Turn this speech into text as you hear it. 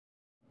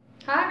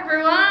Hi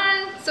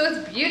everyone, so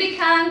it's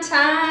Beautycon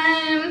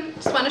time.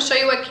 Just want to show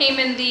you what came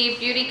in the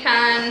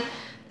Beautycon.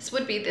 This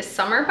would be the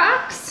summer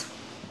box.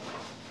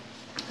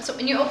 So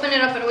when you open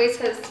it up, it always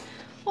says,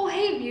 "Oh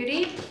hey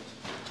beauty,"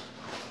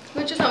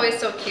 which is always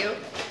so cute.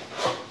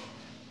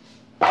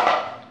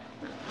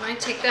 I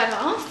take that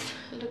off.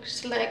 It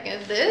looks like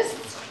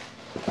this.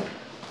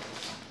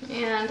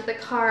 And the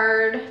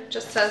card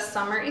just says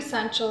Summer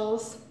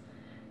Essentials.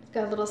 It's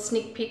got a little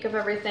sneak peek of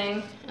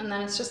everything. And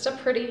then it's just a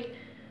pretty,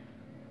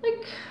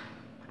 like,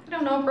 I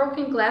don't know,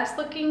 broken glass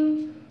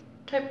looking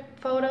type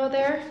photo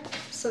there.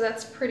 So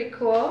that's pretty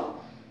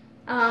cool.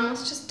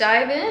 Let's just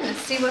dive in and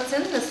see what's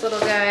in this little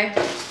guy.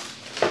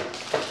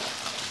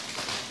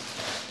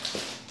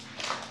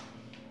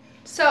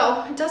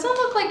 So it doesn't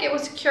look like it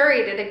was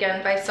curated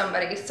again by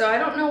somebody, so I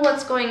don't know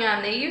what's going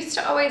on. They used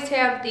to always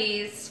have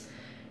these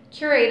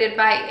curated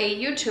by a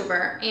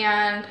YouTuber,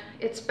 and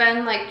it's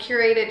been like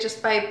curated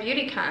just by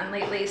Beautycon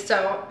lately,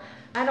 so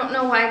I don't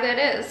know why that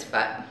is,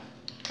 but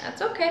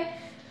that's okay.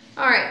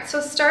 All right, so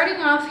starting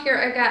off here,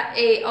 I got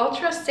a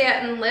Ultra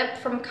Satin Lip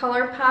from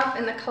ColourPop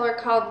in the color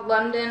called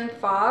London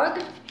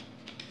Fog.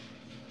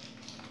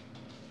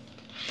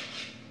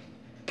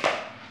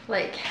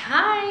 Like,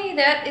 hi,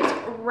 that is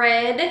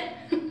red.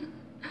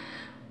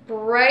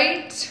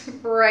 Bright,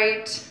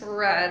 bright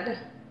red.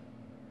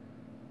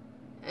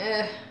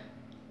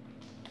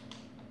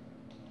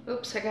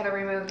 Oops, I gotta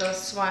remove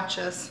those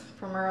swatches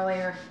from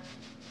earlier.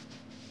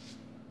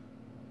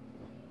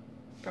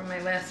 From my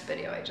last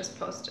video I just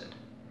posted.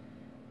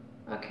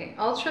 Okay,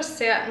 Ultra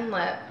Satin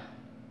Lip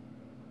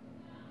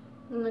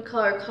in the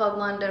color called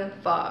London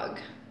Fog.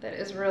 That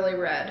is really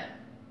red.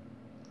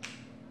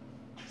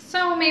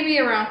 So maybe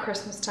around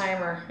Christmas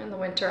time or in the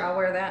winter I'll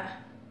wear that.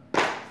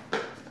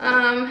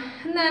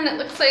 And then it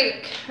looks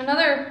like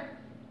another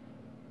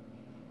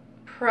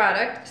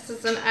product. This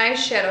is an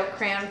eyeshadow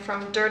crayon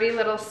from Dirty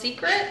Little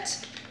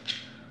Secret.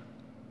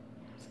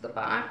 It's the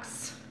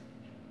box.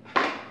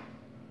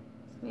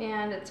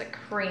 And it's a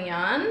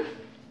crayon.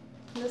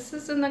 This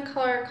is in the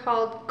color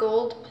called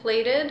Gold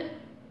Plated,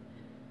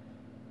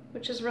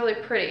 which is really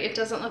pretty. It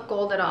doesn't look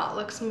gold at all. It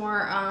looks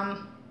more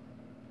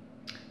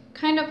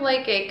kind of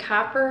like a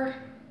copper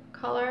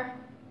color.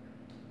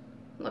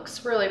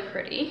 Looks really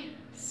pretty.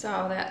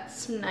 So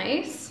that's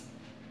nice.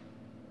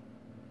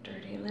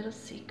 Dirty Little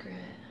Secret.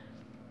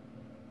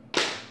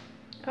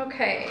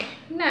 Okay,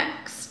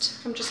 next,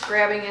 I'm just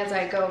grabbing as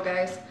I go,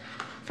 guys.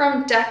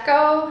 From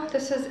Deco,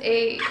 this is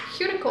a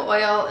cuticle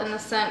oil in the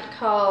scent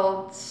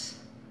called,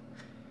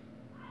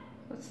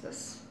 what's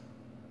this?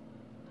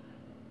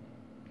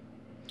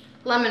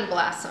 Lemon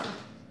Blossom.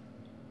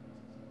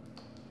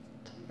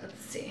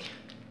 Let's see.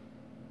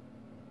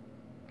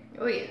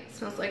 Oh yeah, it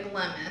smells like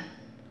lemon.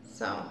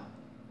 So,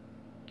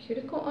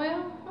 cuticle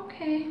oil?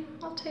 Okay,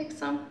 I'll take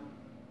some.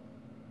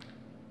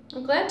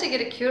 I'm glad to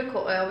get a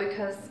cuticle oil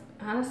because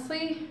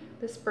honestly,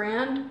 this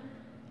brand,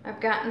 I've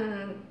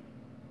gotten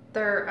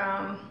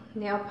their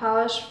nail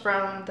polish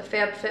from the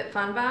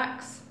FabFitFun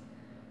box,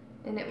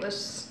 and it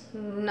was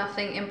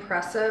nothing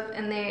impressive,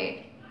 and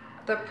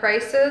the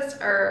prices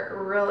are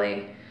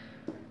really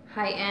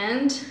high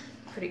end,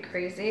 pretty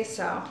crazy,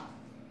 so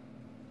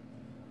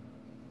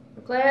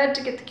I'm glad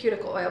to get the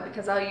cuticle oil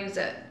because I'll use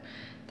it.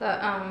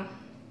 The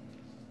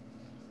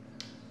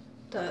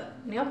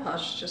nail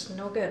polish is just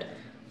no good.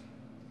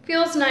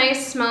 Feels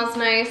nice, smells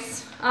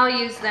nice. I'll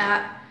use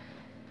that.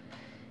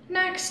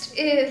 Next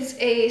is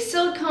a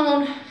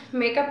silicone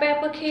makeup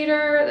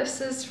applicator. This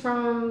is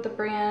from the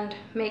brand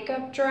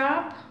Makeup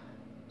Drop.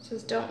 It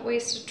says don't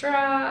waste a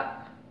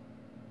drop.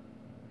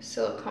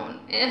 Silicone,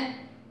 I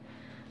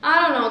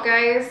don't know,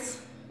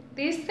 guys.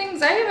 These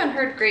things, I haven't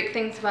heard great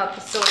things about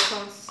the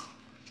silicone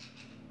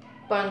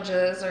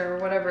sponges or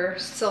whatever,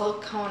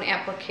 silicone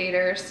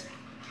applicators.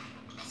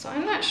 So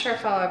I'm not sure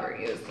if I'll ever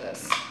use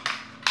this.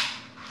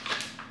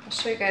 I'll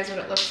show you guys what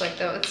it looks like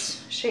though.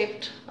 It's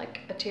shaped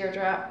like a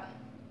teardrop.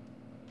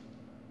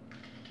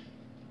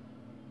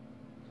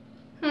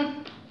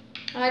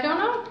 I don't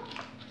know.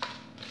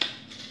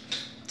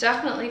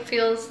 Definitely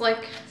feels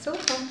like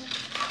silicone.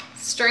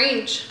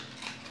 Strange.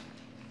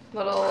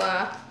 Little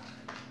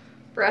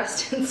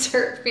breast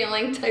insert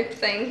feeling type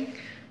thing.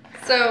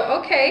 So,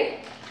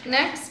 okay.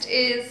 Next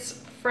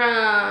is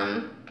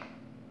from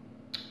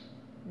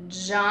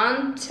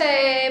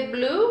Jante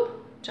Blue.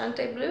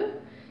 Jante Blue.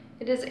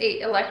 It is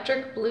a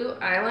electric blue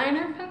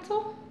eyeliner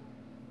pencil.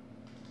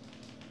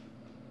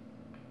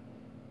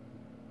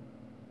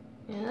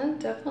 Yeah,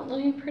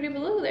 definitely pretty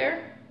blue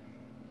there.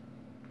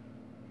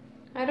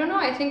 I don't know,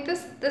 I think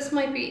this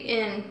might be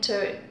in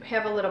to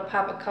have a little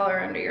pop of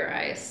color under your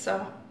eyes,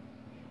 so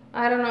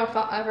I don't know if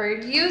I'll ever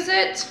use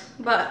it,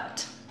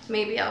 but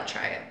maybe I'll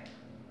try it.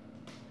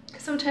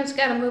 Sometimes you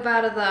gotta move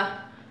out of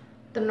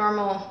the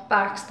normal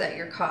box that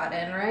you're caught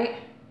in, right?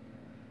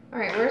 All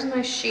right, where's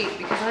my sheet?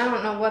 Because I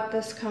don't know what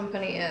this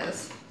company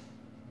is.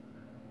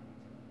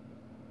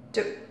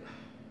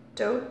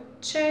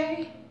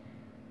 Dolce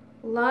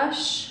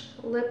Lush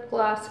Lip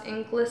Gloss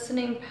in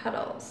Glistening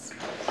Petals.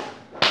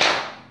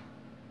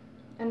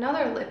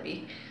 Another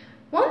lippy.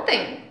 One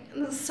thing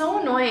that's so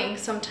annoying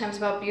sometimes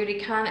about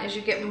Beautycon is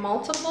you get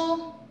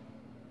multiple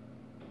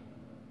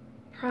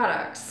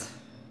products,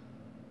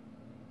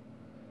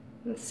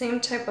 the same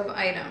type of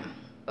item.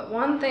 But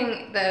one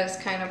thing that is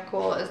kind of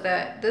cool is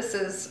that this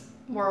is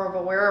more of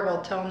a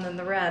wearable tone than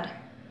the red.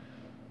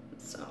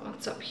 So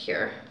it's up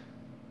here.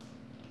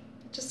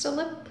 Just a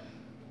lip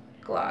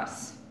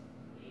gloss.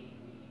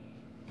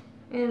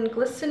 And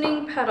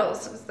Glistening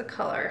Petals is the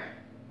color.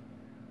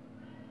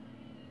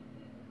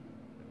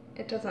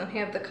 It doesn't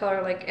have the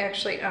color like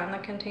actually on the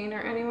container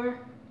anywhere.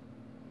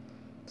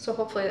 So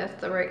hopefully that's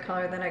the right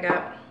color that I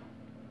got.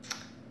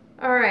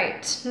 All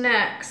right,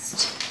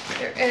 next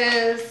there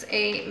is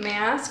a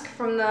mask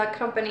from the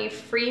company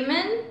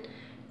Freeman.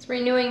 It's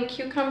Renewing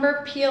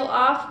Cucumber Peel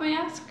Off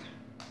Mask.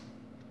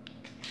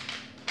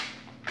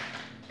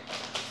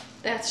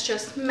 That's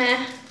just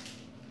meh.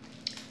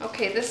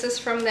 Okay, this is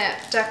from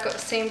that Deco,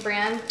 same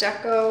brand,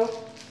 Deco.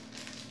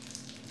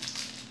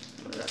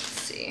 Let's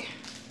see.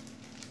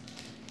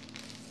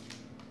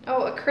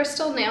 Oh, a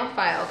crystal nail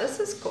file. This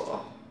is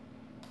cool.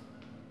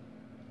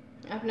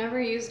 I've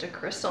never used a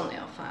crystal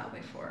nail file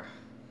before.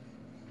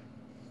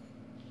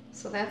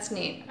 So that's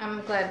neat.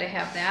 I'm glad to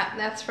have that.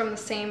 That's from the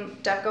same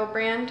Deco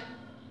brand.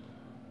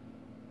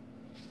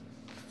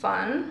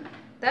 Fun.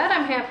 That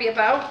I'm happy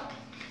about.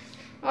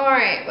 All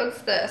right,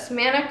 what's this?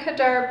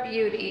 Kadar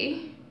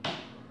Beauty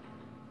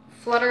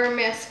Flutter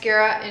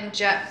Mascara in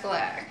Jet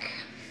Black.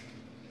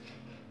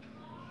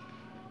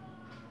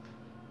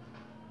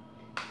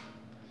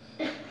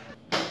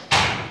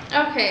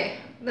 Okay,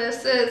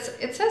 this is,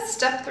 it says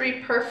Step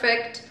 3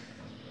 Perfect.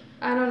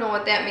 I don't know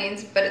what that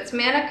means, but it's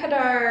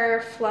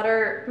Kadar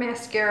Flutter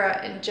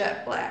Mascara in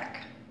Jet Black.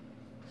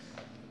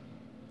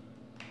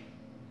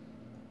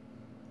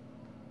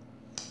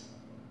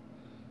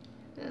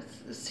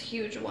 This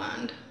huge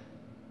wand.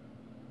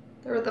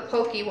 They were the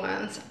pokey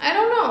ones. I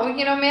don't know,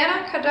 you know,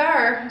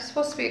 Kadar is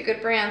supposed to be a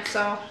good brand,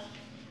 so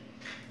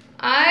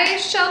I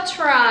shall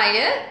try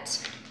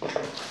it.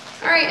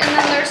 All right, and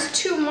then there's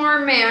two more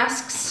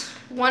masks.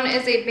 One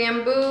is a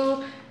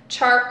bamboo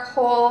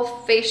charcoal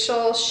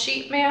facial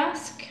sheet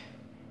mask.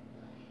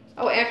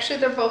 Oh, actually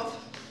they're both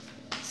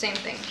same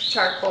thing,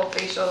 charcoal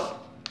facial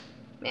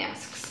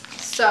masks.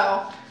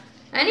 So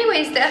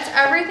anyways, that's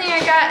everything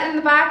I got in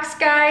the box,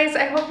 guys.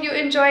 I hope you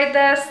enjoyed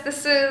this.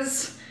 This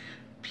is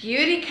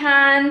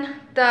Beautycon.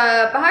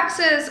 The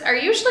boxes are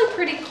usually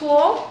pretty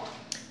cool.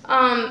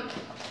 I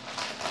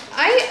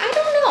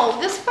don't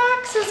know, this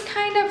box is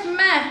kind of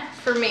meh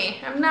for me.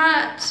 I'm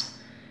not,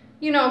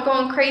 you know,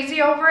 going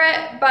crazy over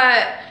it,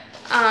 but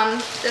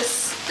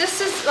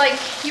this is like,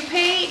 you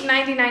pay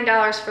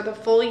 $99 for the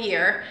full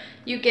year.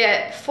 You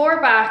get 4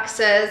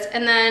 boxes,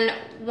 and then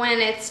when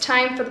it's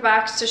time for the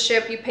box to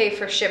ship, you pay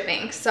for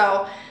shipping.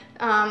 So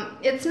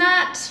it's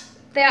not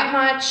that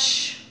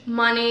much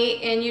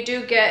money, and you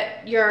do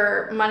get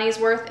your money's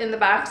worth in the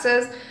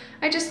boxes.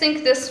 I just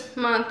think this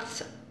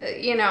month,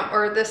 you know,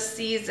 or this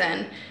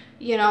season,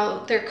 you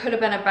know, there could have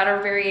been a better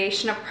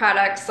variation of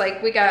products.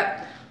 Like, we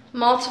got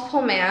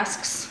multiple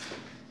masks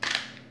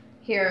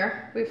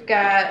here. We've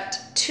got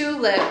 2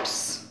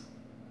 lips,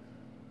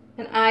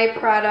 an eye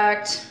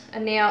product, a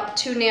nail,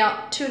 two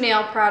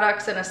nail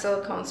products, and a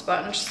silicone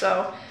sponge.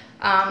 So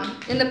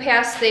in the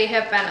past they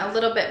have been a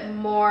little bit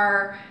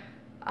more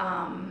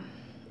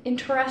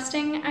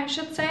interesting, I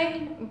should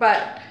say,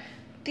 but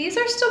these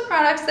are still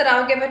products that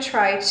I'll give a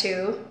try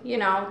to. You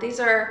know, these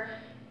are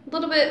a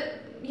little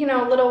bit, you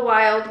know, a little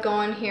wild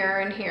going here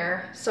and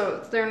here,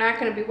 so they're not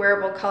going to be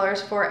wearable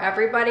colors for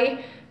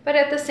everybody, but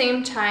at the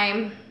same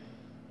time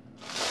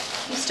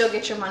you still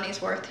get your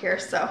money's worth here.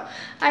 So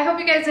I hope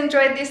you guys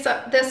enjoyed this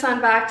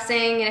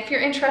unboxing, and if you're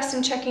interested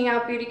in checking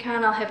out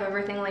Beautycon, I'll have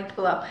everything linked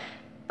below.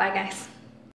 Bye guys.